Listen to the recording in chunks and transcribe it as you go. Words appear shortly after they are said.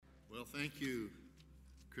Well, thank you,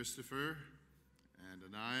 Christopher and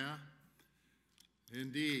Anaya.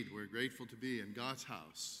 Indeed, we're grateful to be in God's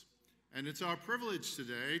house. And it's our privilege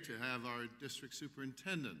today to have our district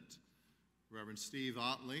superintendent, Reverend Steve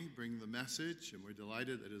Otley, bring the message, and we're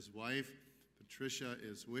delighted that his wife, Patricia,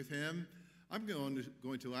 is with him. I'm going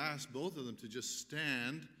to ask both of them to just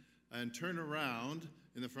stand and turn around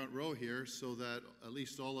in the front row here so that at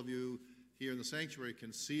least all of you here in the sanctuary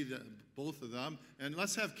can see both of them. And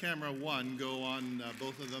let's have camera one go on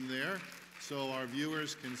both of them there so our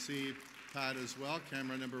viewers can see Pat as well.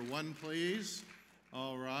 Camera number one, please.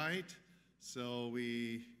 All right. So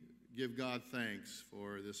we give God thanks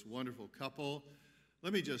for this wonderful couple.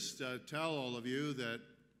 Let me just tell all of you that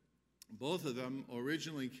both of them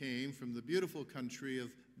originally came from the beautiful country of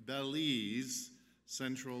Belize,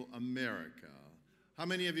 Central America. How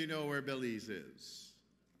many of you know where Belize is?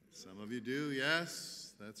 Some of you do,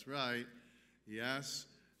 yes, that's right, yes.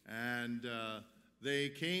 And they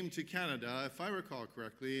came to Canada, if I recall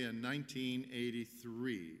correctly, in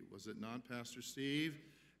 1983. Was it not, Pastor Steve?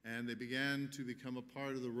 And they began to become a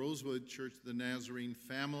part of the Rosewood Church of the Nazarene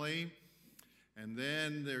family. And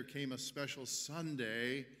then there came a special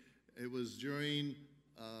Sunday. It was during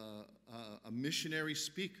a missionary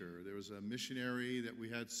speaker. There was a missionary that we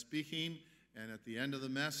had speaking, and at the end of the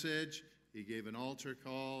message, he gave an altar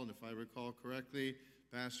call, and if I recall correctly,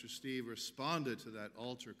 Pastor Steve responded to that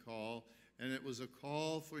altar call, and it was a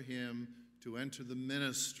call for him to enter the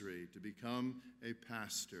ministry, to become a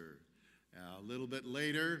pastor. A little bit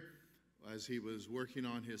later, as he was working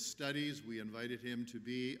on his studies, we invited him to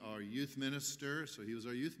be our youth minister. So he was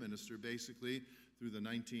our youth minister basically through the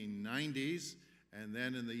 1990s, and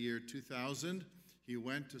then in the year 2000, he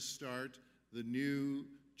went to start the new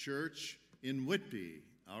church in Whitby.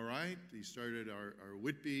 All right, he started our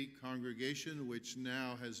Whitby congregation, which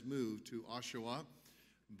now has moved to Oshawa,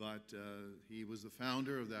 but he was the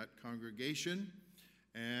founder of that congregation.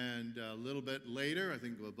 And a little bit later, I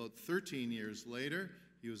think about 13 years later,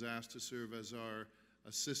 he was asked to serve as our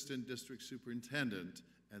assistant district superintendent.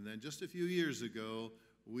 And then just a few years ago,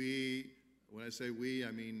 when I say we,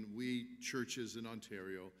 I mean we churches in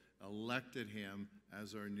Ontario, elected him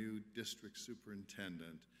as our new district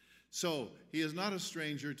superintendent. So he is not a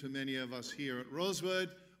stranger to many of us here at Rosewood.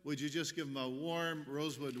 Would you just give him a warm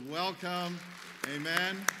Rosewood welcome?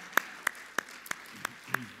 Amen.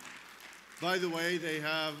 By the way, they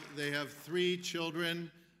have 3 children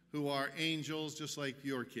who are angels, just like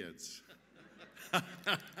your kids.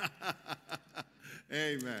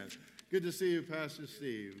 Amen. Good to see you, Pastor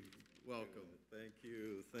Steve. Welcome. Thank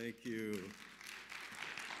you. Thank you.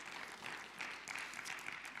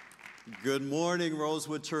 Good morning,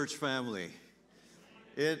 Rosewood Church family.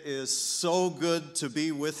 It is so good to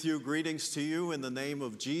be with you. Greetings to you in the name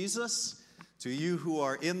of Jesus. To you who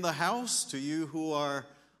are in the house, to you who are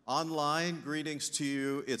online, greetings to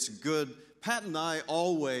you. It's good. Pat and I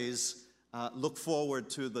always look forward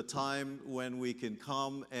to the time when we can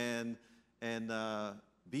come and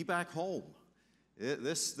be back home.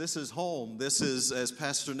 This is home. This is, as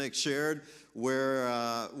Pastor Nick shared,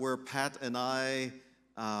 where Pat and I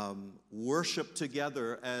worship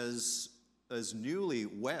together as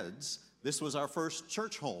newlyweds. This was our first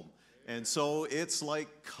church home. And so it's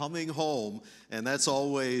like coming home, and that's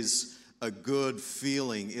always a good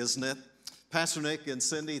feeling, isn't it? Pastor Nick and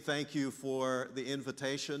Cindy, thank you for the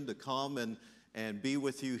invitation to come and be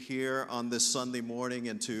with you here on this Sunday morning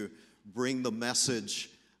and to bring the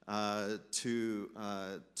message to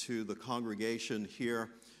the congregation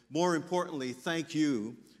here. More importantly, thank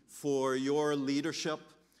you for your leadership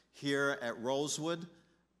here at Rosewood,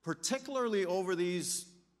 particularly over these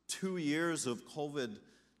 2 years of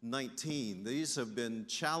COVID-19. These have been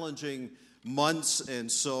challenging months,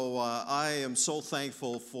 and so I am so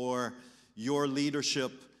thankful for your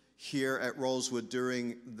leadership here at Rosewood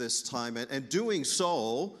during this time, and doing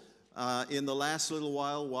so in the last little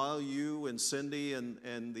while you and Cindy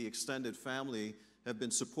and the extended family have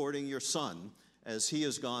been supporting your son as he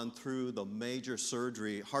has gone through the major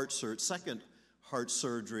surgery, second heart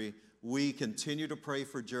surgery. We continue to pray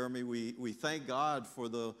for Jeremy. We thank God for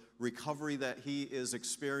the recovery that he is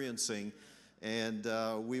experiencing, and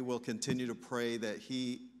we will continue to pray that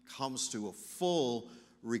he comes to a full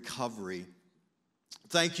recovery.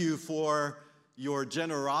 Thank you for your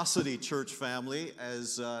generosity, church family.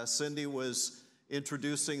 As Cindy was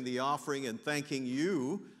introducing the offering and thanking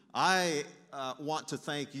you, I want to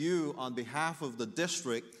thank you on behalf of the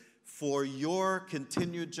district for your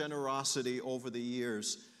continued generosity over the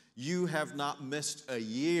years. You have not missed a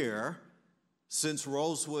year since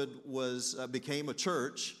Rosewood became a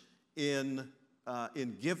church in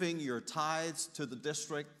giving your tithes to the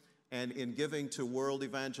district and in giving to World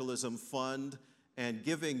Evangelism Fund and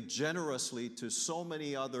giving generously to so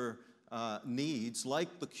many other needs,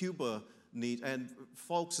 like the Cuba need. And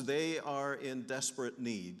folks, they are in desperate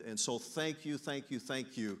need. And so thank you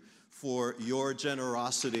for your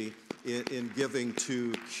generosity in giving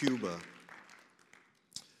to Cuba.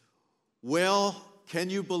 Well, can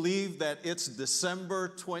you believe that it's December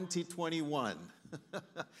 2021?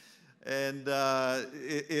 And I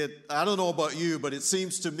don't know about you, but it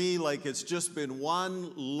seems to me like it's just been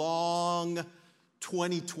one long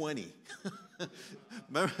 2020.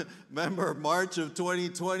 Remember March of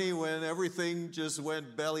 2020 when everything just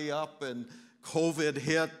went belly up and COVID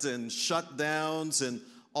hit and shutdowns and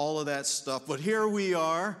all of that stuff. But here we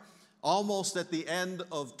are, almost at the end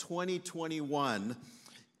of 2021.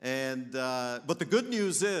 And but the good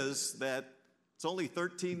news is that it's only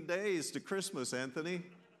 13 days to Christmas, Anthony.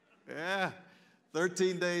 Yeah,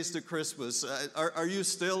 13 days to Christmas. Are you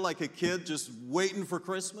still like a kid just waiting for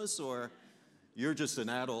Christmas, or you're just an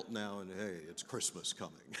adult now and, hey, it's Christmas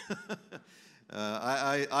coming?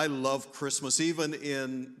 I love Christmas, even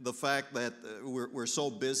in the fact that we're so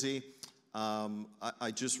busy.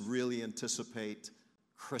 I just really anticipate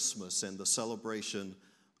Christmas and the celebration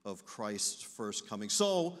of Christ's first coming.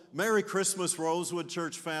 So, Merry Christmas, Rosewood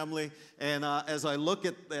Church family. And as I look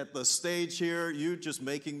at the stage here, you just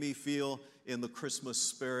making me feel in the Christmas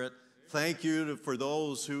spirit. Thank you for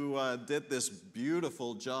those who did this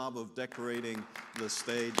beautiful job of decorating the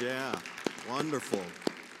stage. Yeah, wonderful.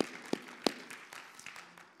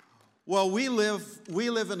 Well, we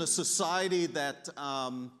live in a society that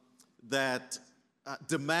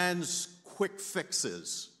demands quick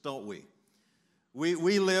fixes, don't we?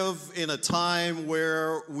 We live in a time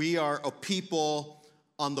where we are a people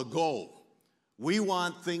on the go. We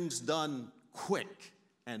want things done quick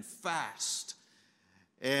and fast.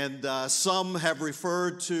 And some have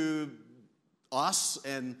referred to us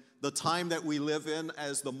and the time that we live in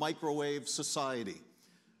as the microwave society,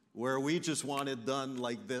 where we just want it done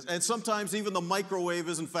like this. And sometimes even the microwave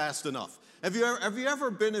isn't fast enough. Have you ever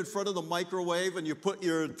been in front of the microwave and you put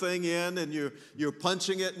your thing in and you're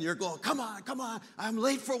punching it and you're going, come on, I'm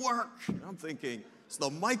late for work. And I'm thinking, it's the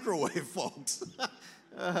microwave, folks.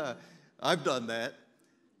 I've done that.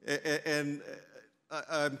 And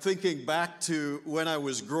I'm thinking back to when I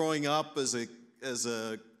was growing up as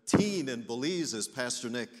a teen in Belize, as Pastor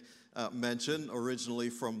Nick mentioned, originally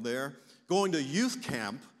from there, going to youth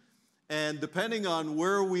camp. And depending on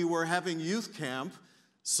where we were having youth camp,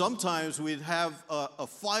 sometimes we'd have a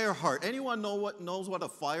fire heart. Anyone knows what a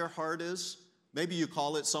fire heart is? Maybe you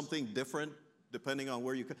call it something different depending on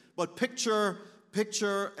where you come. But picture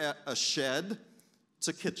a shed. It's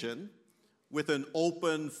a kitchen with an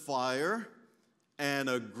open fire and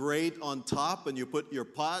a grate on top, and you put your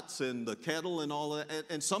pots and the kettle and all that.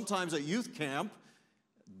 And sometimes at youth camp,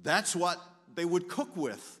 that's what they would cook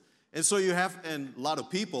with. And so and a lot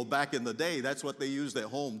of people back in the day, that's what they used at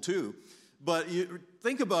home too. But you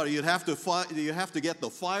think about it, you have to get the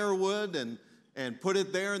firewood and put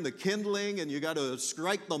it there in the kindling, and you got to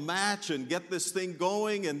strike the match and get this thing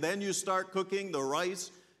going, and then you start cooking the rice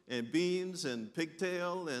and beans and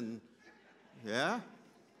pigtail and yeah.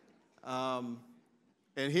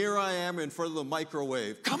 And here I am in front of the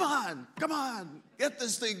microwave. Come on, get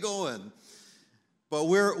this thing going. But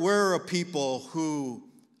we're a people who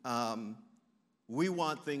we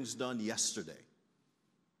want things done yesterday.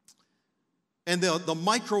 And the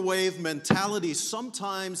microwave mentality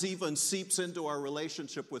sometimes even seeps into our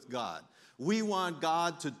relationship with God. We want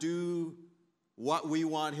God to do what we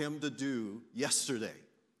want Him to do yesterday.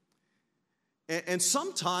 And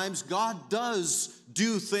sometimes God does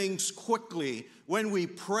do things quickly when we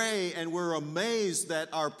pray and we're amazed that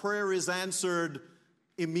our prayer is answered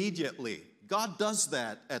immediately. God does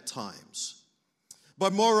that at times.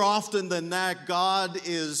 But more often than that, God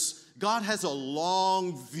has a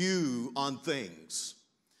long view on things.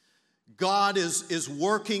 God is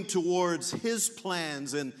working towards His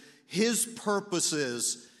plans and His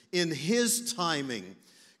purposes in His timing.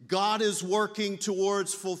 God is working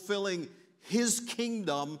towards fulfilling His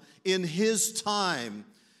kingdom in His time.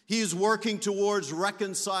 He is working towards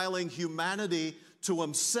reconciling humanity to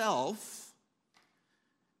Himself.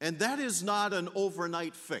 And that is not an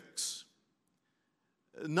overnight fix.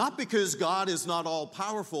 Not because God is not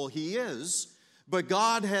all-powerful, He is, but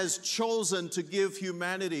God has chosen to give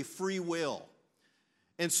humanity free will.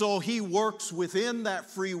 And so He works within that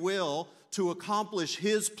free will to accomplish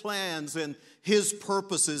His plans and His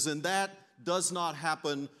purposes, and that does not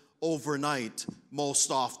happen overnight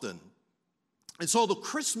most often. And so the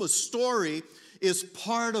Christmas story is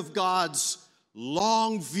part of God's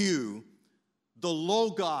long view,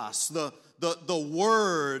 Logos, the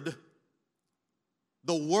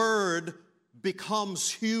Word becomes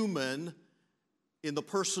human in the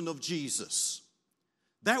person of Jesus.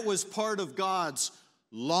 That was part of God's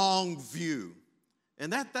long view.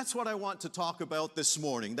 And that's what I want to talk about this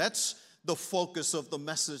morning. That's the focus of the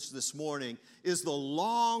message this morning, is the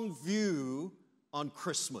long view on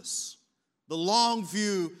Christmas. The long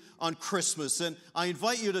view on Christmas. And I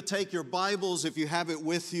invite you to take your Bibles if you have it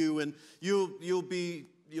with you, and you'll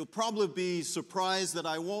probably be surprised that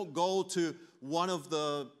I won't go to one of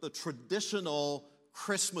the traditional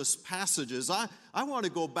Christmas passages. I want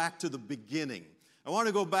to go back to the beginning. I want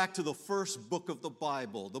to go back to the first book of the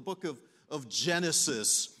Bible, the book of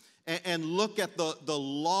Genesis, and look at the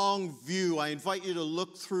long view. I invite you to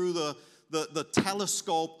look through the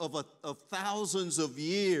telescope of thousands of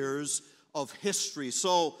years of history.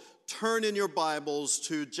 So turn in your Bibles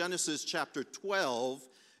to Genesis chapter 12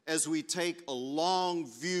 as we take a long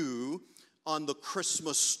view on the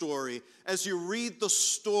Christmas story. As you read the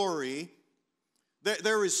story,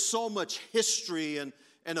 there is so much history and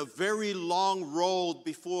a very long road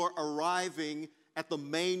before arriving at the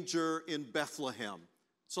manger in Bethlehem.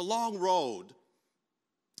 It's a long road.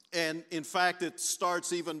 And in fact, it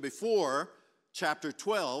starts even before chapter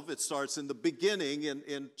 12. It starts in the beginning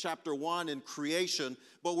in chapter 1 in creation.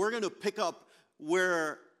 But we're going to pick up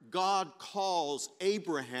where God calls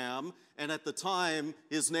Abraham, and at the time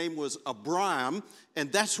his name was Abram,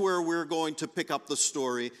 and that's where we're going to pick up the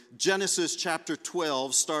story. Genesis chapter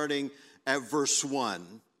 12, starting at verse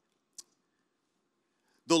 1.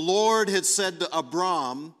 The Lord had said to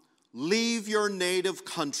Abram, "Leave your native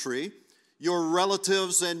country, your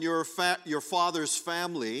relatives and your father's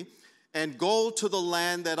family, and go to the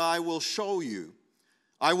land that I will show you.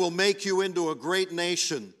 I will make you into a great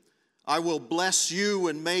nation. I will bless you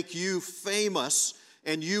and make you famous,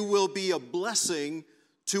 and you will be a blessing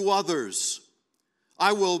to others.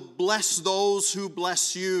 I will bless those who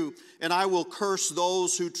bless you, and I will curse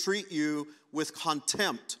those who treat you with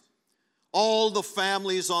contempt. All the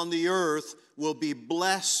families on the earth will be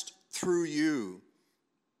blessed through you."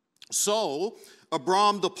 So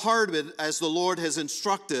Abram departed as the Lord has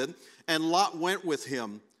instructed, and Lot went with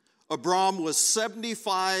him. Abram was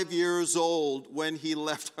 75 years old when he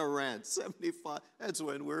left Haran. 75, that's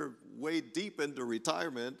when we're way deep into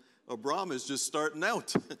retirement. Abram is just starting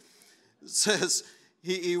out. It says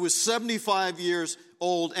he was 75 years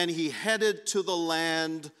old, and he headed to the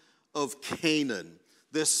land of Canaan.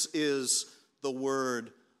 This is the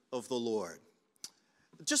word of the Lord.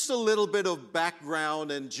 Just a little bit of background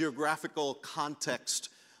and geographical context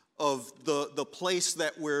of the place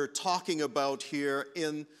that we're talking about here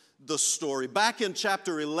in the story. Back in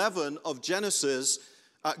chapter 11 of Genesis,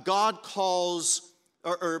 God calls,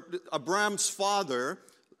 or Abram's father,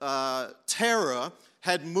 Terah,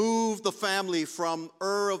 had moved the family from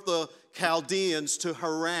Ur of the Chaldeans to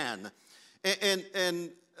Haran.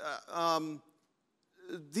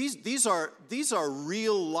 These are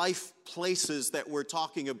real life places that we're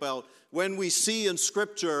talking about. When we see in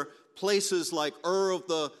Scripture places like Ur of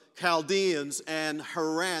the Chaldeans and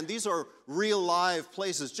Haran, these are real live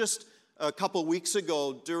places. Just a couple weeks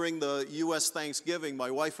ago during the U.S. Thanksgiving,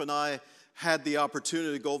 my wife and I had the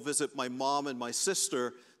opportunity to go visit my mom and my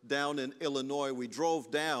sister down in Illinois. We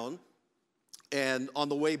drove down, and on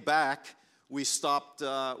the way back, we stopped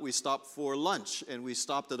for lunch, and we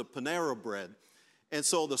stopped at a Panera Bread. And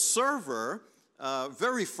so the server,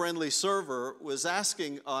 very friendly server, was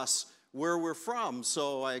asking us where we're from.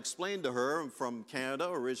 So I explained to her, I'm from Canada,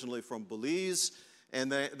 originally from Belize.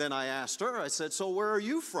 And then I asked her, I said, "So where are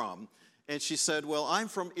you from?" And she said, "Well, I'm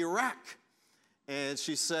from Iraq." And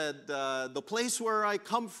she said, "The place where I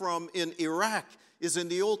come from in Iraq is in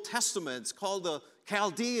the Old Testament. It's called the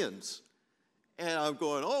Chaldeans." And I'm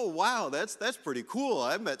going, "Oh, wow, that's pretty cool.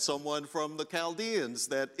 I met someone from the Chaldeans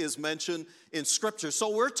that is mentioned in Scripture." So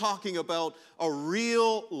we're talking about a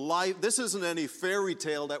real life. This isn't any fairy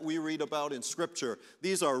tale that we read about in Scripture.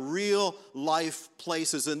 These are real life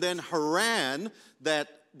places. And then Haran,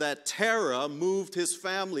 that Terah moved his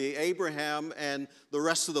family, Abraham and the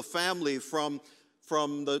rest of the family, from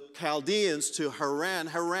the Chaldeans to Haran.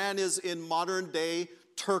 Haran is in modern-day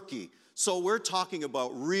Turkey. So we're talking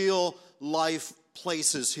about real life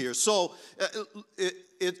places here. So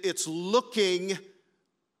it's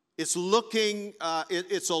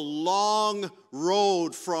a long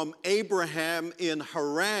road from Abraham in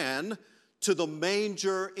Haran to the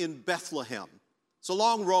manger in Bethlehem. It's a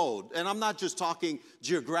long road, and I'm not just talking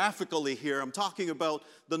geographically here. I'm talking about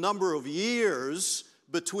the number of years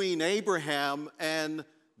between Abraham and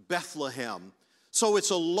Bethlehem. So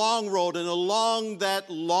it's a long road, and along that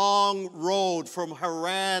long road from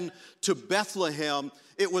Haran to Bethlehem,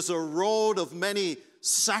 it was a road of many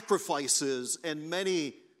sacrifices and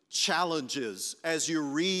many challenges. As you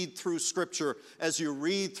read through Scripture, as you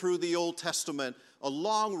read through the Old Testament, a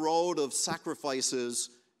long road of sacrifices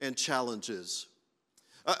and challenges.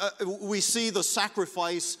 We see the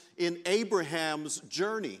sacrifice in Abraham's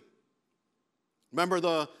journey. Remember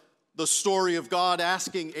the story of God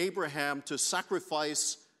asking Abraham to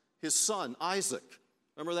sacrifice his son, Isaac.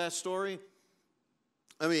 Remember that story?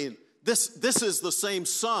 I mean, this is the same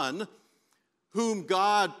son whom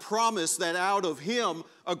God promised that out of him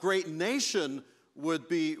a great nation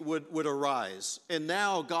would arise. And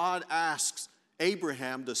now God asks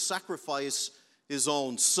Abraham to sacrifice his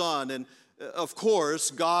own son. And of course,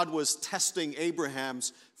 God was testing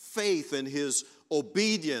Abraham's faith and his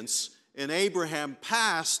obedience. And Abraham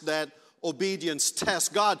passed that obedience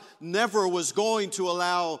test. God never was going to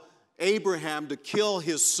allow Abraham to kill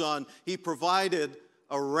his son. He provided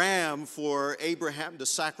a ram for Abraham to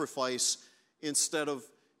sacrifice instead of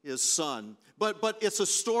his son. But it's a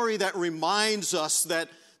story that reminds us that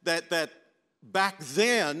back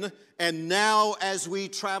then and now as we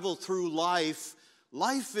travel through life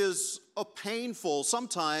is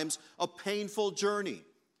sometimes a painful journey.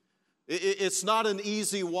 It's not an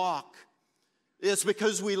easy walk. It's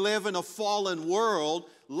because we live in a fallen world.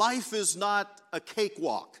 Life is not a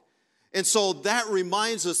cakewalk. And so that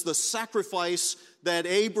reminds us the sacrifice that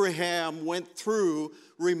Abraham went through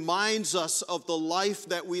reminds us of the life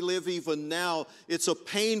that we live even now. It's a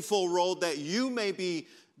painful road that you may be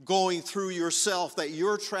going through yourself, that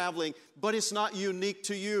you're traveling, but it's not unique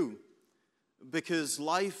to you because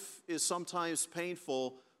life is sometimes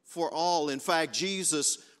painful for all. In fact,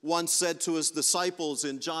 Jesus once said to his disciples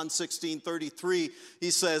in John 16:33,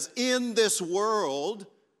 he says, "In this world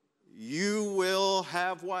you will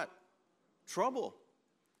have" what? Trouble,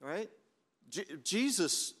 right?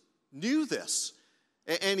 Jesus knew this.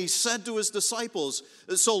 And he said to his disciples,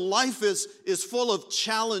 so life is full of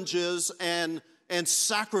challenges and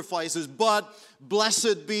sacrifices, but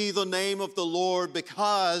blessed be the name of the Lord,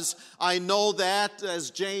 because I know that, as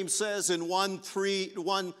James says in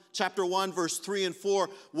chapter 1, verse 3 and 4,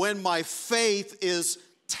 when my faith is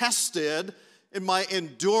tested and my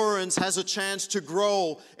endurance has a chance to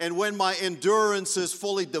grow, and when my endurance is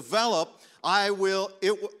fully developed, I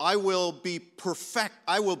will be perfect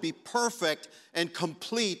and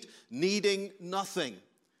complete, needing nothing.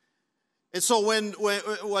 And so when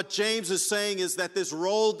what James is saying is that this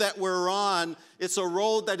road that we're on, it's a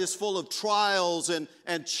road that is full of trials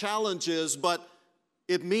and challenges, but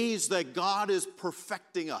it means that God is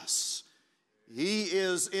perfecting us. He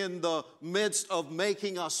is in the midst of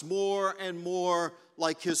making us more and more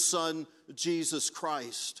like his Son, Jesus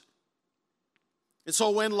Christ. And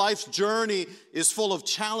so when life's journey is full of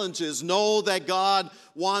challenges, know that God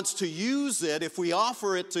wants to use it, if we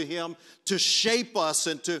offer it to him, to shape us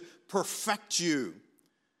and to perfect you.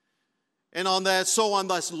 And on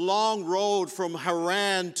this long road from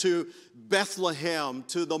Haran to Bethlehem,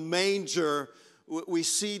 to the manger, we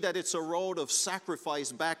see that it's a road of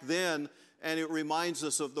sacrifice back then, and it reminds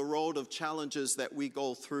us of the road of challenges that we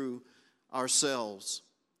go through ourselves.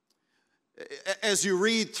 As you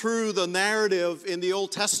read through the narrative in the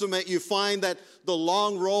Old Testament, you find that the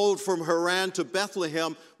long road from Haran to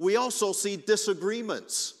Bethlehem, we also see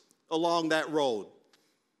disagreements along that road.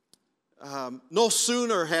 No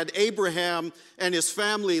sooner had Abraham and his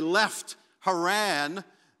family left Haran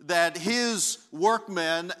that his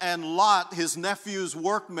workmen and Lot, his nephew's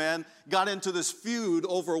workmen, got into this feud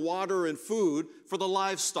over water and food for the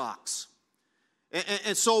livestock.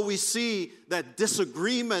 And so we see that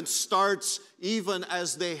disagreement starts even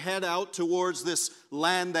as they head out towards this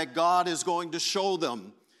land that God is going to show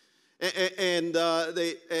them. And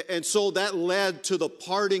so that led to the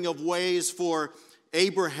parting of ways for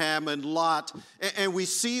Abraham and Lot. And we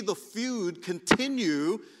see the feud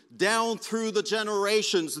continue down through the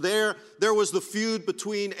generations. There was the feud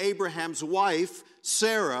between Abraham's wife,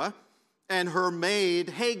 Sarah, and her maid,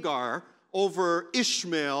 Hagar, over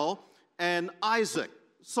Ishmael and Isaac.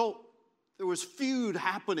 So there was feud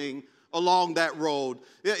happening along that road.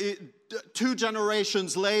 2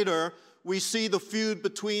 generations later, we see the feud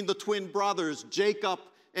between the twin brothers, Jacob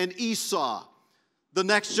and Esau. The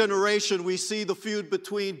next generation, we see the feud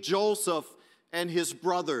between Joseph and his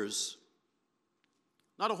brothers.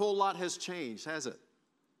 Not a whole lot has changed, has it?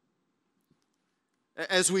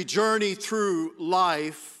 As we journey through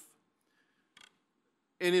life,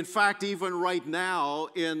 and in fact, even right now,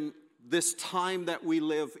 in this time that we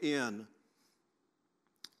live in,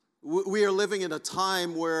 we are living in a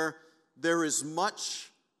time where there is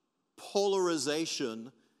much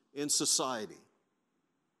polarization in society.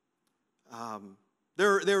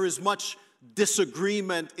 There is much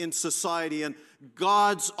disagreement in society, and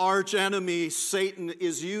God's archenemy, Satan,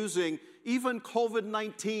 is using even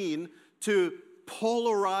COVID-19 to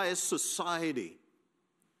polarize society.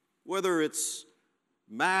 Whether it's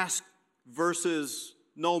mask versus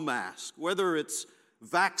no mask, whether it's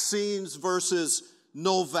vaccines versus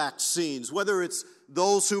no vaccines, whether it's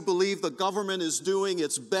those who believe the government is doing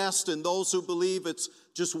its best and those who believe it's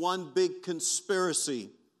just one big conspiracy.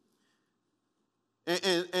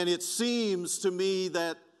 And it seems to me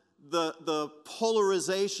that the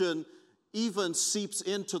polarization even seeps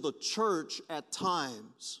into the church at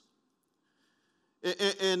times.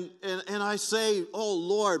 And I say, oh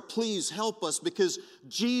Lord, please help us, because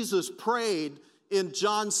Jesus prayed in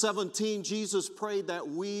John 17, Jesus prayed that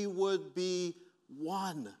we would be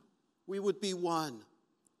one. We would be one.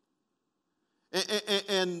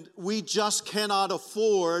 And we just cannot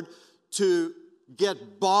afford to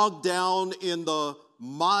get bogged down in the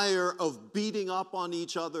mire of beating up on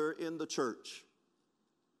each other in the church.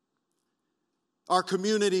 Our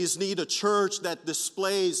communities need a church that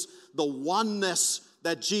displays the oneness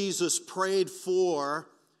that Jesus prayed for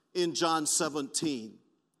in John 17.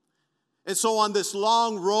 And so on this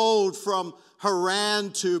long road from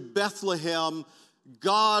Haran to Bethlehem,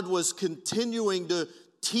 God was continuing to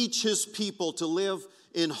teach his people to live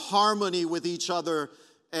in harmony with each other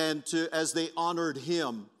and as they honored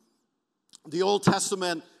him. The Old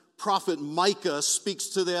Testament prophet Micah speaks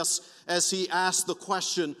to this as he asks the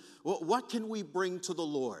question, what can we bring to the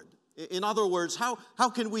Lord? In other words, how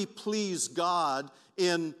can we please God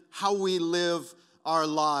in how we live our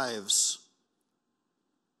lives?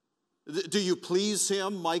 Do you please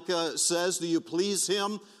him? Micah says, do you please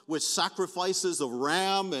him with sacrifices of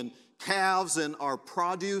ram and calves and our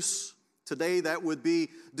produce? Today that would be,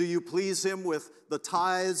 do you please him with the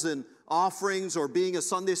tithes and offerings, or being a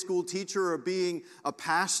Sunday school teacher, or being a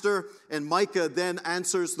pastor? And Micah then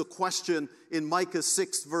answers the question in Micah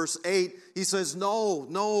 6 verse 8. He says,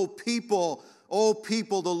 no, people, oh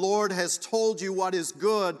people, the Lord has told you what is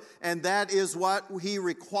good, and that is what he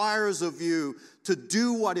requires of you, to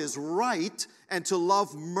do what is right and to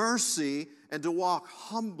love mercy and to walk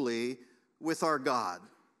humbly with our God.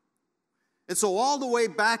 And so all the way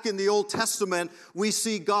back in the Old Testament, we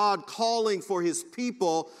see God calling for his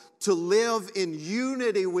people to live in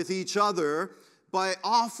unity with each other by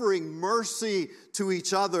offering mercy to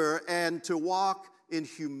each other and to walk in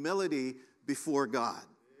humility before God.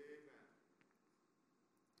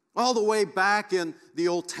 All the way back in the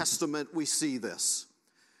Old Testament, we see this.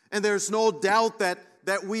 And there's no doubt that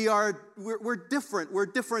we're different. We're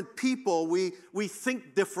different people. We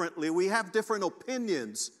think differently. We have different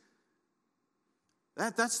opinions.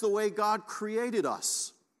 That's the way God created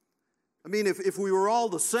us. I mean, if we were all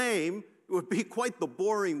the same, it would be quite the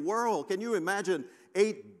boring world. Can you imagine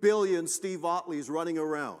 8 billion Steve Otleys running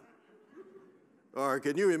around? Or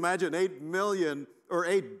can you imagine 8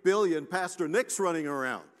 billion Pastor Nicks running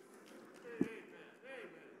around?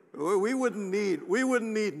 We wouldn't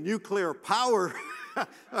need nuclear power.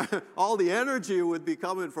 All the energy would be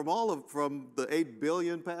coming from the 8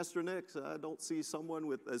 billion Pastor Nicks. I don't see someone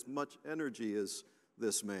with as much energy as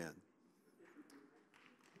this man.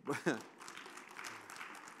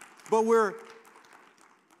 But we're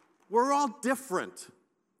all different.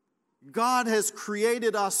 God has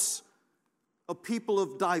created us a people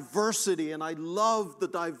of diversity, and I love the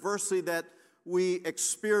diversity that we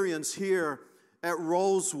experience here at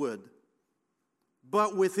Rosewood.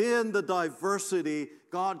 But within the diversity,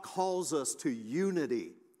 God calls us to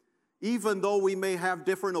unity. Even though we may have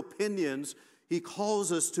different opinions, he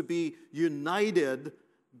calls us to be united,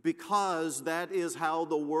 because that is how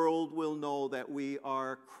the world will know that we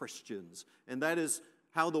are Christians. And that is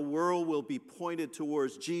how the world will be pointed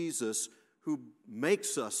towards Jesus, who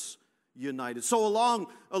makes us united. So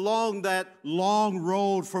along that long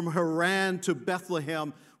road from Haran to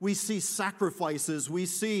Bethlehem, we see sacrifices, we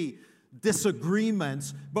see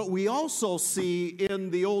disagreements, but we also see in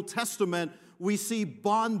the Old Testament, we see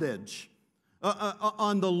bondage.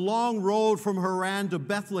 On the long road from Haran to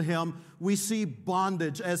Bethlehem, we see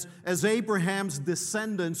bondage. As Abraham's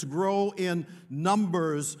descendants grow in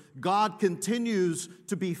numbers, God continues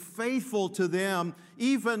to be faithful to them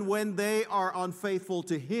even when they are unfaithful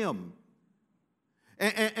to him.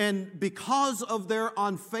 And because of their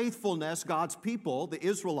unfaithfulness, God's people, the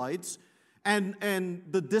Israelites, and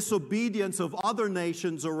the disobedience of other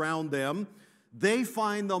nations around them, they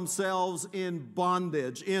find themselves in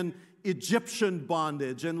bondage, in Egyptian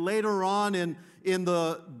bondage, and later on in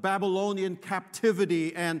the Babylonian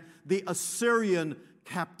captivity, and the Assyrian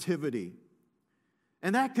captivity.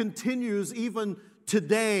 And that continues even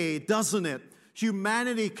today, doesn't it?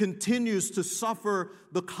 Humanity continues to suffer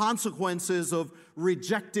the consequences of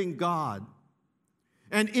rejecting God.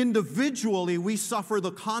 And individually, we suffer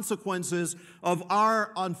the consequences of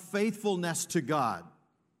our unfaithfulness to God.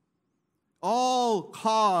 All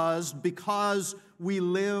caused because we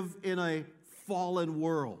live in a fallen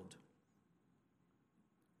world.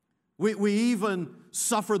 We even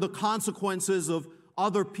suffer the consequences of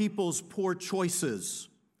other people's poor choices,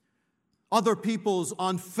 other people's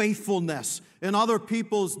unfaithfulness, and other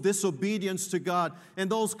people's disobedience to God. And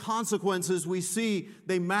those consequences we see,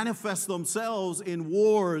 they manifest themselves in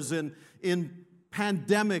wars and in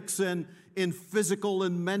pandemics and in physical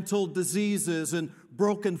and mental diseases and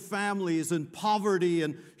broken families and poverty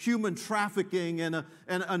and human trafficking and a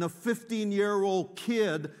 15-year-old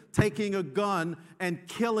kid taking a gun and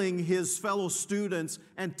killing his fellow students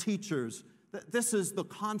and teachers. This is the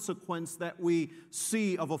consequence that we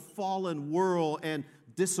see of a fallen world and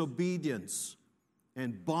disobedience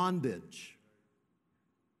and bondage.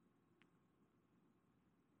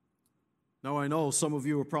 Now, I know some of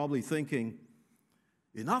you are probably thinking,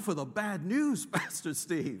 enough of the bad news, Pastor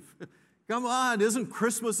Steve. Come on, isn't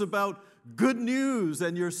Christmas about good news?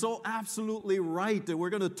 And you're so absolutely right. And we're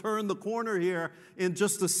going to turn the corner here in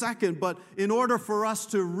just a second. But in order for us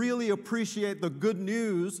to really appreciate the good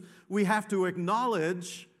news, we have to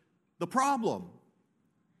acknowledge the problem.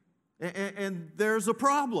 And there's a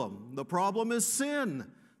problem. The problem is sin.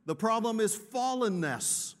 The problem is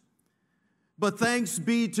fallenness. But thanks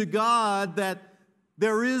be to God that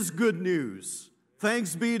there is good news.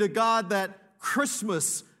 Thanks be to God that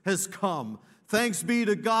Christmas has come. Thanks be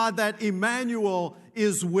to God that Emmanuel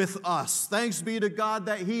is with us. Thanks be to God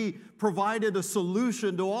that He provided a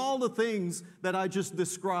solution to all the things that I just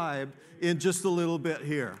described in just a little bit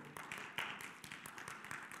here.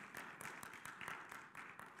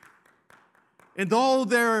 And though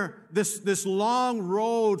this long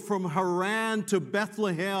road from Haran to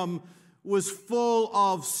Bethlehem was full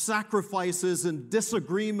of sacrifices and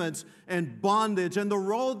disagreements and bondage, and the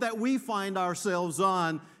road that we find ourselves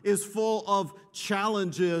on is full of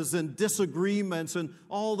challenges and disagreements and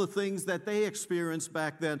all the things that they experienced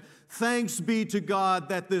back then. Thanks be to God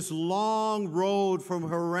that this long road from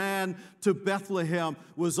Haran to Bethlehem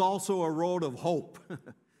was also a road of hope. It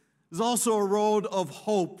was also a road of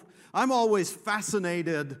hope. I'm always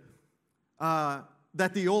fascinated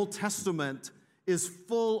that the Old Testament is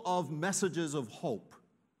full of messages of hope.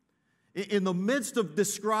 In the midst of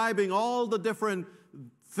describing all the different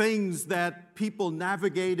things that people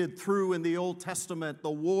navigated through in the Old Testament, the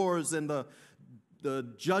wars and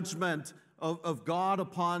the judgment of God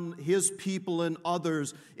upon His people and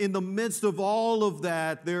others, in the midst of all of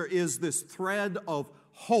that, there is this thread of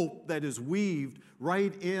hope that is weaved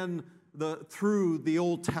right in through the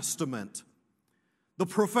Old Testament. The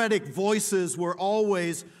prophetic voices were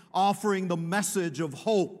always offering the message of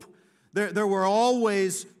hope. They were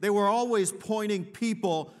always pointing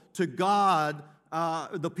people to God,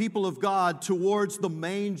 the people of God, towards the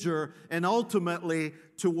manger and ultimately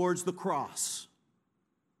towards the cross.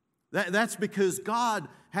 That's because God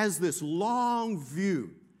has this long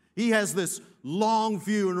view. He has this long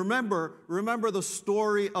view. And remember the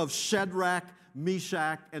story of Shadrach,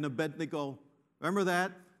 Meshach, and Abednego? Remember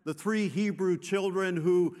that? The three Hebrew children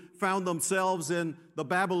who found themselves in the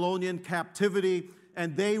Babylonian captivity,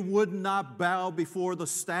 and they would not bow before the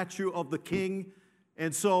statue of the king,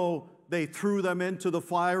 and so they threw them into the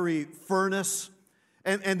fiery furnace.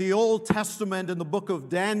 And the Old Testament in the book of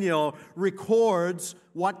Daniel records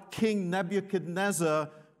what King Nebuchadnezzar,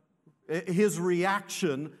 his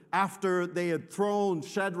reaction after they had thrown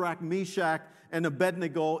Shadrach, Meshach, and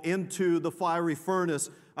Abednego into the fiery furnace.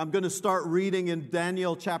 I'm going to start reading in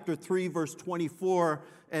Daniel chapter 3, verse 24,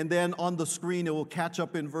 and then on the screen it will catch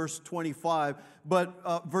up in verse 25.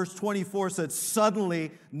 But verse 24 said,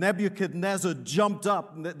 "Suddenly Nebuchadnezzar jumped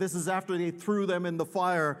up." This is after they threw them in the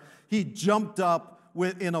fire. He jumped up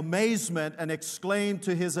in amazement and exclaimed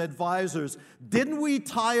to his advisors, "Didn't we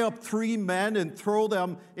tie up 3 men and throw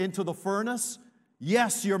them into the furnace?"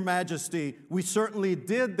 "Yes, Your Majesty, we certainly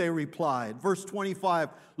did," they replied. Verse 25,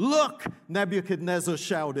 "Look," Nebuchadnezzar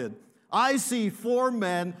shouted, "I see 4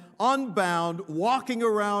 men unbound walking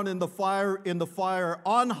around in the fire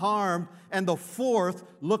unharmed, and the 4th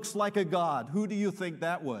looks like a god." Who do you think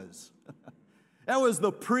that was? That was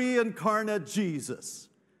the pre-incarnate Jesus,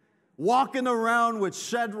 walking around with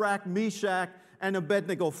Shadrach, Meshach, and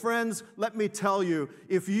Abednego. Friends, let me tell you,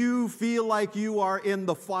 if you feel like you are in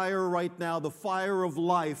the fire right now, the fire of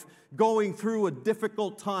life, going through a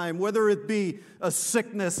difficult time, whether it be a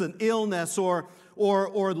sickness, an illness, or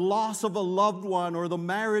loss of a loved one, or the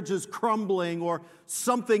marriage is crumbling, or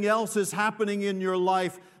something else is happening in your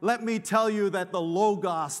life, let me tell you that the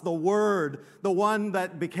Logos, the Word, the one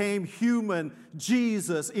that became human,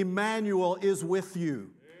 Jesus, Emmanuel, is with you.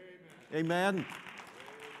 Amen. Amen.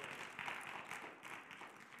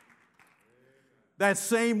 That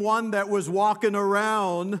same one that was walking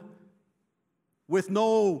around with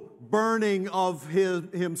no burning of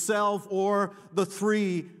himself or the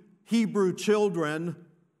 3 Hebrew children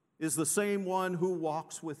is the same one who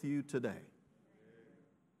walks with you today.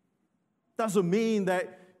 Doesn't mean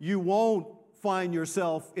that you won't find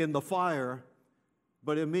yourself in the fire,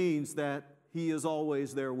 but it means that He is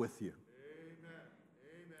always there with you. Amen.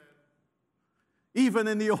 Amen. Even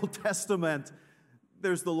in the Old Testament,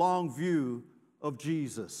 there's the long view of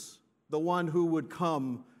Jesus, the one who would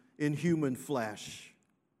come in human flesh.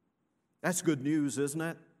 That's good news, isn't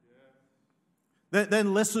it? Yeah.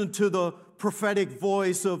 Then listen to the prophetic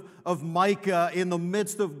voice of Micah in the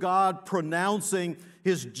midst of God pronouncing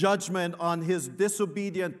His judgment on His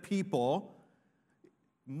disobedient people.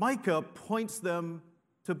 Micah points them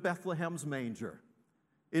to Bethlehem's manger.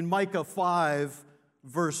 In Micah 5,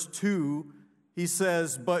 verse 2, he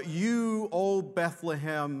says, "But you, O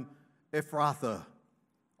Bethlehem Ephrathah,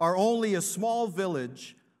 are only a small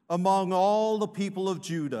village among all the people of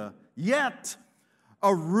Judah, yet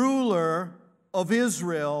a ruler of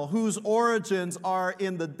Israel, whose origins are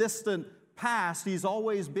in the distant past, He's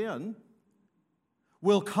always been,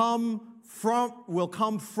 will come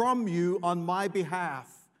from you on my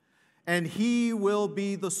behalf, and He will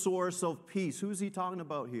be the source of peace." Who's He talking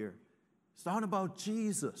about here? He's talking about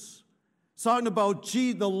Jesus. He's talking about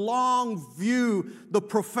the long view. The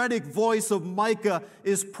prophetic voice of Micah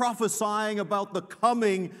is prophesying about the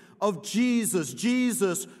coming of Jesus.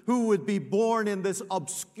 Jesus, who would be born in this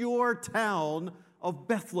obscure town of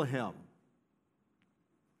Bethlehem.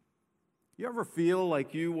 You ever feel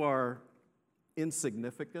like you are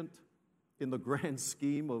insignificant in the grand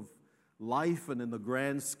scheme of life and in the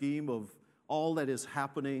grand scheme of all that is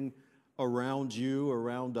happening around you,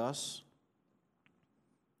 around us?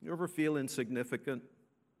 You ever feel insignificant?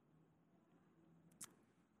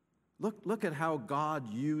 Look at how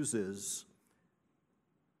God uses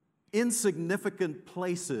insignificant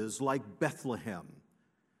places like Bethlehem.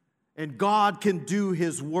 And God can do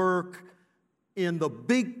His work in the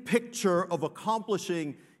big picture of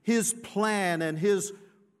accomplishing His plan and His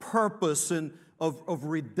purpose and of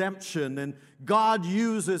redemption. And God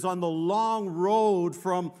uses on the long road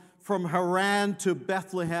from Haran to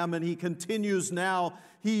Bethlehem, and He continues now,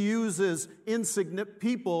 He uses insignificant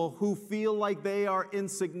people who feel like they are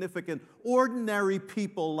insignificant, ordinary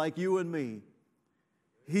people like you and me.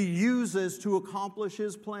 He uses to accomplish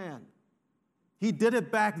His plan. He did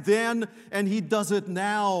it back then, and He does it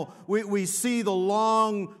now. We see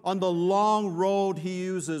on the long road, He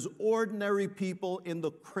uses ordinary people in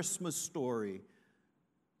the Christmas story,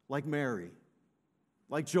 like Mary,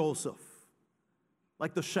 like Joseph,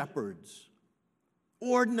 like the shepherds.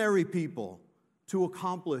 Ordinary people to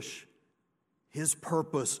accomplish His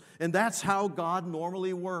purpose. And that's how God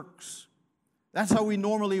normally works. That's how He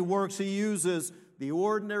normally works. He uses the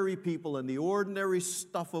ordinary people and the ordinary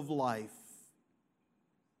stuff of life.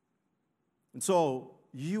 And so,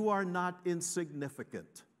 you are not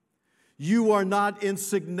insignificant. You are not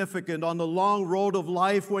insignificant. On the long road of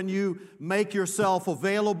life, when you make yourself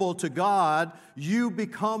available to God, you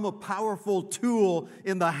become a powerful tool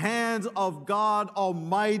in the hands of God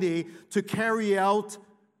Almighty to carry out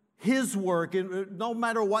His work. And no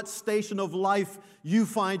matter what station of life you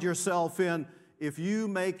find yourself in, if you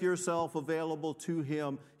make yourself available to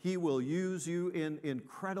Him, He will use you in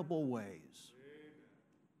incredible ways.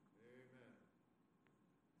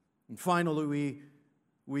 And finally,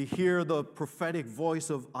 we hear the prophetic voice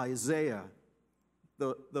of Isaiah,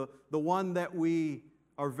 the one that the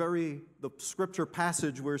scripture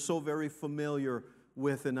passage we're so very familiar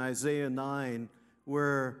with in Isaiah 9,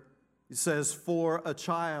 where it says, "For a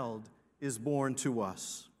child is born to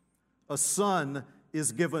us, a son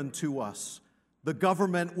is given to us. The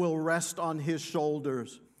government will rest on His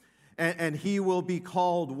shoulders, and He will be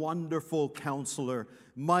called Wonderful Counselor,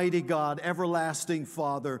 Mighty God, Everlasting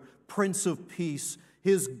Father, Prince of Peace.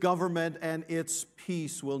 His government and its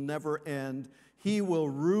peace will never end. He will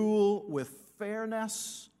rule with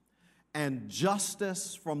fairness and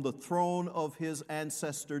justice from the throne of His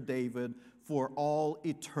ancestor David for all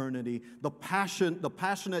eternity. The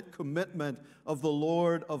passionate commitment of the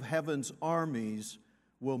Lord of heaven's armies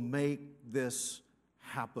will make this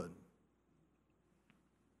happen.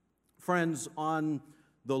 Friends, on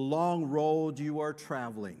the long road you are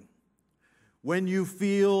traveling, when you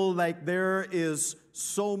feel like there is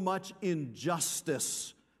so much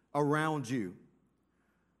injustice around you,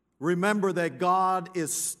 remember that God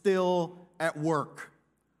is still at work.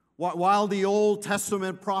 While the Old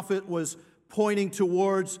Testament prophet was pointing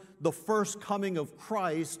towards the first coming of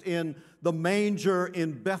Christ in the manger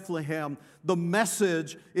in Bethlehem, the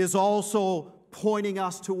message is also pointing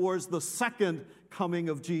us towards the second coming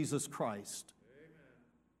of Jesus Christ.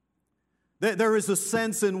 Amen. There is a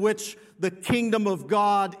sense in which the kingdom of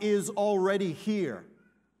God is already here.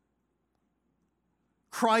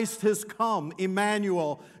 Christ has come,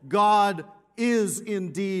 Emmanuel. God is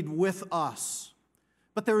indeed with us.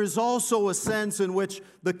 But there is also a sense in which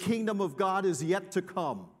the kingdom of God is yet to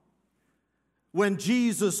come. When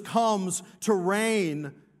Jesus comes to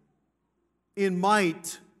reign in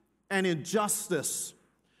might and in justice,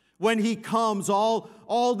 when He comes,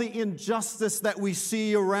 all the injustice that we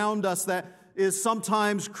see around us that is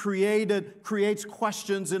sometimes creates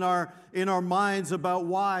questions in our minds about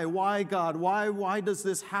why God, why does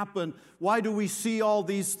this happen? Why do we see all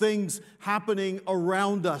these things happening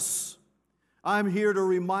around us? I'm here to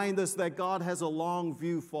remind us that God has a long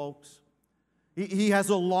view, folks. He has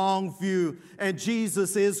a long view, and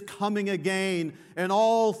Jesus is coming again, and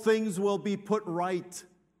all things will be put right. Amen.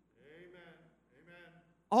 Amen.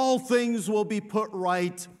 All things will be put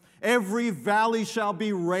right. Every valley shall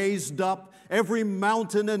be raised up, every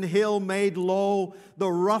mountain and hill made low.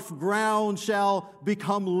 The rough ground shall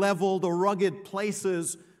become level, the rugged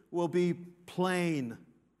places will be plain.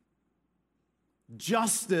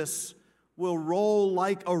 Justice will roll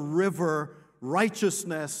like a river,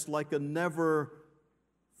 righteousness like a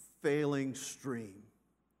never-failing stream.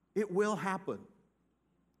 It will happen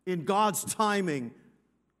in God's timing.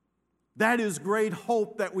 That is great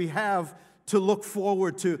hope that we have to look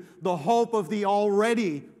forward to. The hope of the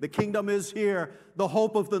already, the kingdom is here. The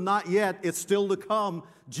hope of the not yet, it's still to come.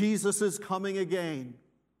 Jesus is coming again.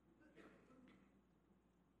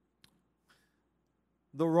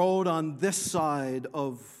 The road on this side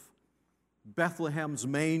of Bethlehem's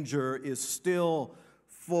manger is still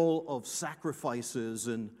full of sacrifices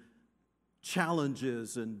and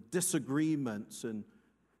challenges and disagreements and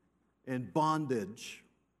bondage,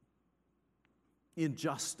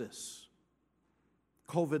 injustice.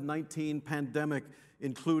 COVID-19 pandemic,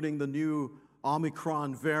 including the new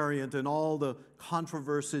Omicron variant and all the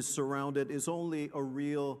controversies surrounding it, is only a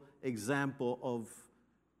real example of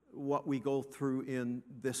what we go through in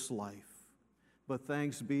this life. But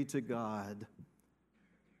thanks be to God,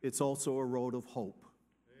 it's also a road of hope.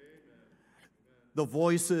 Amen. The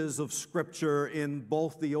voices of Scripture in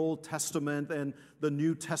both the Old Testament and the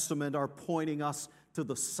New Testament are pointing us to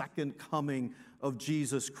the second coming of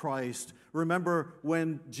Jesus Christ. Remember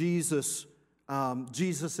when Jesus'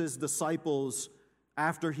 disciples,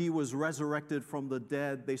 after He was resurrected from the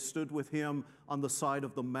dead, they stood with Him on the side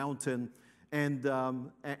of the mountain, and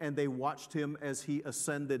they watched Him as He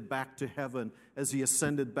ascended back to heaven, as He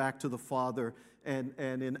ascended back to the Father. And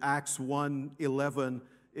in Acts 1:11,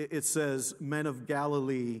 it says, men of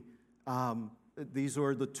Galilee, these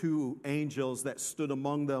were the two angels that stood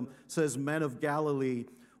among them, says, men of Galilee,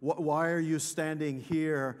 why are you standing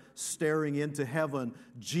here staring into heaven?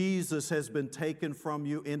 Jesus has been taken from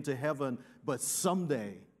you into heaven, but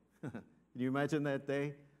someday, can you imagine that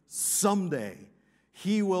day? Someday,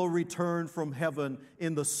 He will return from heaven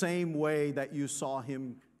in the same way that you saw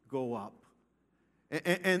Him go up.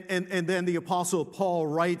 And then the Apostle Paul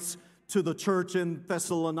writes to the church in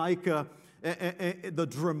Thessalonica the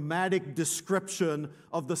dramatic description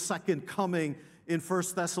of the second coming. In 1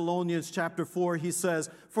 Thessalonians chapter 4, he says,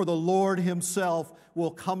 for the Lord Himself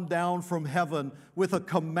will come down from heaven with a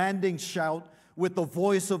commanding shout, with the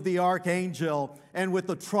voice of the archangel, and with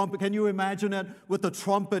the trumpet. Can you imagine it? With the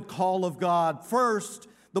trumpet call of God. First,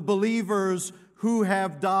 the believers who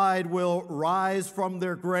have died will rise from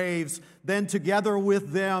their graves. Then together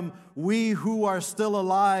with them, we who are still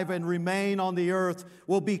alive and remain on the earth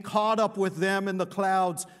will be caught up with them in the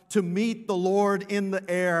clouds to meet the Lord in the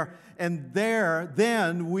air. And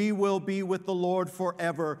then we will be with the Lord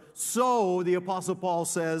forever. So, the Apostle Paul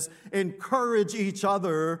says, encourage each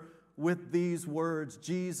other with these words,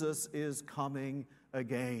 Jesus is coming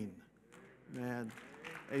again. Amen.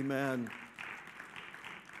 Amen.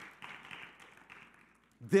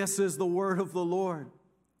 This is the word of the Lord.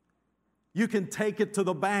 You can take it to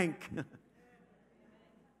the bank.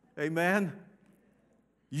 Amen.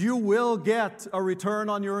 you will get a return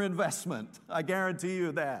on your investment. I guarantee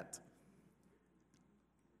you that.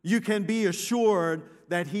 You can be assured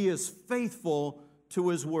that He is faithful to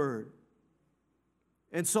His word.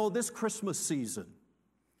 And so this Christmas season,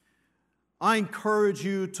 I encourage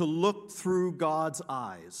you to look through God's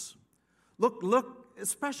eyes. Look,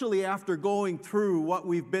 especially after going through what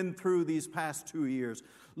we've been through these past 2 years.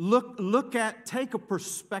 Take a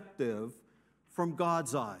perspective from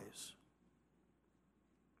God's eyes.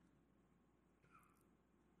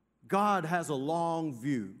 God has a long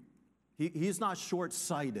view. He's not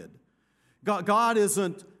short-sighted. God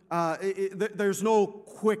isn't, there's no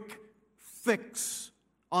quick fix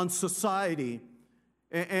on society.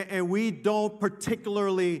 And we don't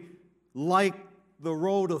particularly like the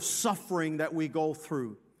road of suffering that we go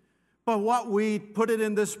through. But what we, put it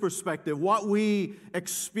in this perspective, what we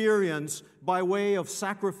experience by way of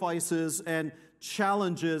sacrifices and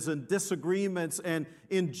challenges and disagreements and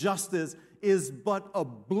injustice is but a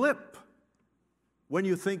blip when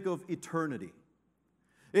you think of eternity.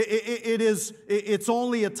 It's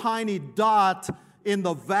only a tiny dot in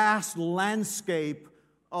the vast landscape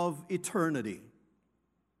of eternity.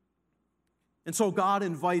 And so God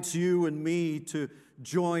invites you and me to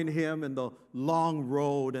join Him in the long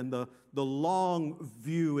road and the long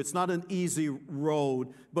view. It's not an easy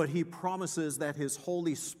road, but He promises that His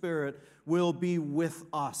Holy Spirit will be with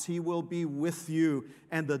us. He will be with you.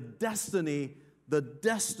 And the destiny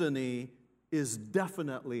is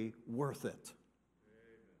definitely worth it.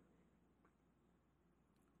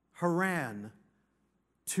 Haran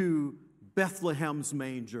to Bethlehem's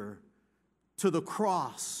manger, to the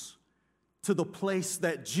cross, to the place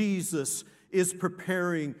that Jesus is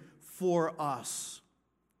preparing for us.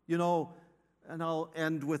 You know, and I'll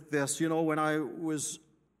end with this. You know, when I was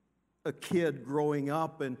a kid growing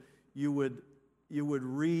up, and you would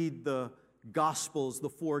read the Gospels, the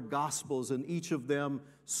 4 Gospels, and each of them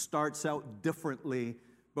starts out differently.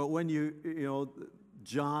 But when you know,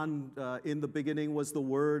 John, in the beginning was the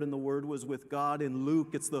Word, and the Word was with God. In Luke,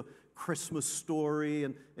 it's the Christmas story,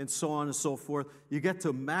 and so on and so forth. You get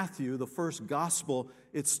to Matthew, the first Gospel,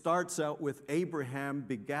 it starts out with Abraham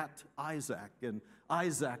begat Isaac, and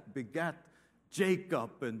Isaac begat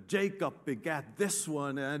Jacob, and Jacob begat this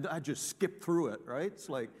one, and I just skipped through it, right? It's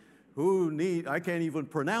like, I can't even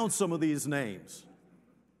pronounce some of these names.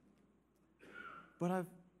 But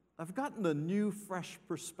I've gotten a new, fresh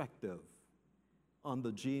perspective on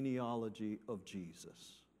the genealogy of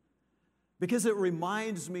Jesus. Because it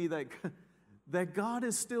reminds me that God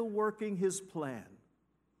is still working His plan.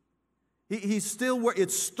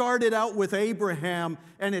 It started out with Abraham,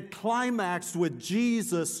 and it climaxed with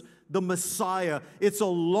Jesus, the Messiah. It's a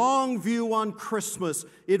long view on Christmas.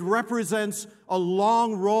 It represents a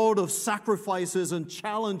long road of sacrifices and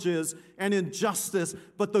challenges and injustice.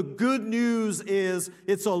 But the good news is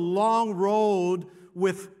it's a long road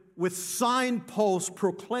with signposts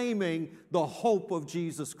proclaiming the hope of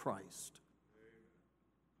Jesus Christ.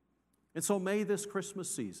 And so may this Christmas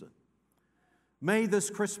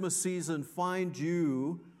season find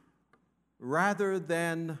you, rather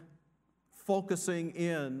than focusing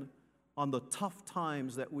in on the tough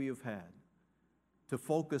times that we have had, to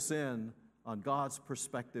focus in on God's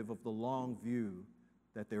perspective of the long view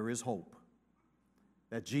that there is hope,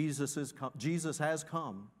 that Jesus has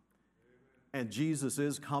come, and Jesus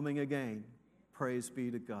is coming again. Praise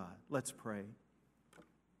be to God. Let's pray.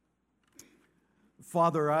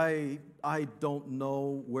 Father, I don't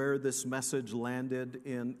know where this message landed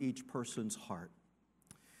in each person's heart,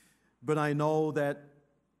 but I know that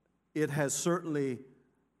it has certainly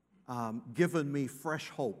given me fresh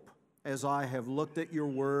hope as I have looked at your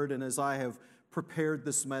word and as I have prepared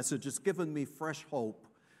this message. It's given me fresh hope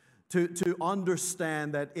to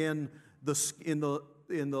understand that in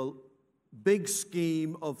the big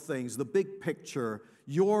scheme of things, the big picture,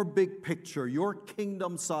 your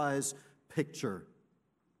kingdom-size picture,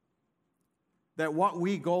 that what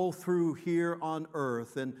we go through here on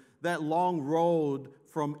earth and that long road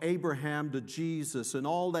from Abraham to Jesus and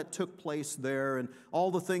all that took place there and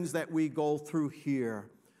all the things that we go through here,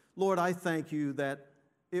 Lord, I thank you that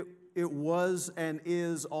it was and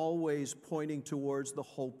is always pointing towards the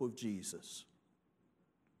hope of Jesus.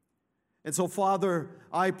 And so, Father,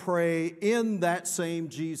 I pray in that same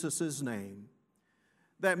Jesus' name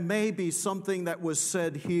that maybe something that was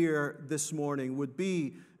said here this morning would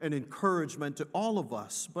be an encouragement to all of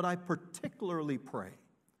us. But I particularly pray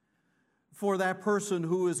for that person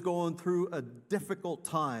who is going through a difficult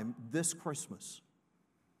time this Christmas,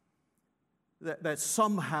 that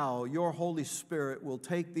somehow your Holy Spirit will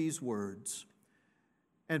take these words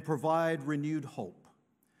and provide renewed hope.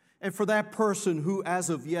 And for that person who, as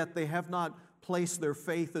of yet, they have not placed their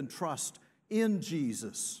faith and trust in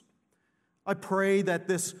Jesus, I pray that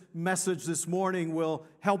this message this morning will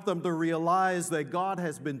help them to realize that God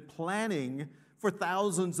has been planning for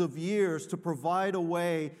thousands of years to provide a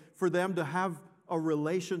way for them to have a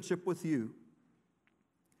relationship with you.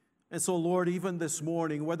 And so, Lord, even this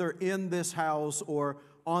morning, whether in this house or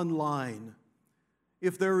online,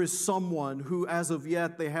 if there is someone who, as of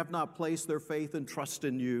yet, they have not placed their faith and trust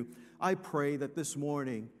in you, I pray that this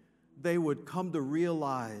morning they would come to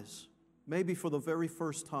realize, maybe for the very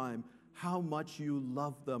first time, how much you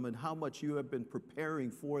love them and how much you have been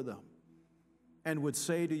preparing for them, and would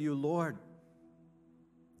say to you, Lord,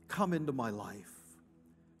 come into my life.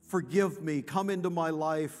 Forgive me. Come into my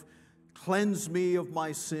life. Cleanse me of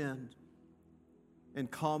my sin.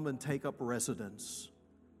 And come and take up residence,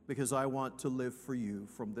 because I want to live for you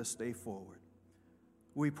from this day forward.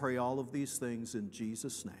 We pray all of these things in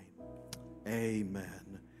Jesus' name.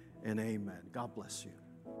 Amen and amen. God bless you.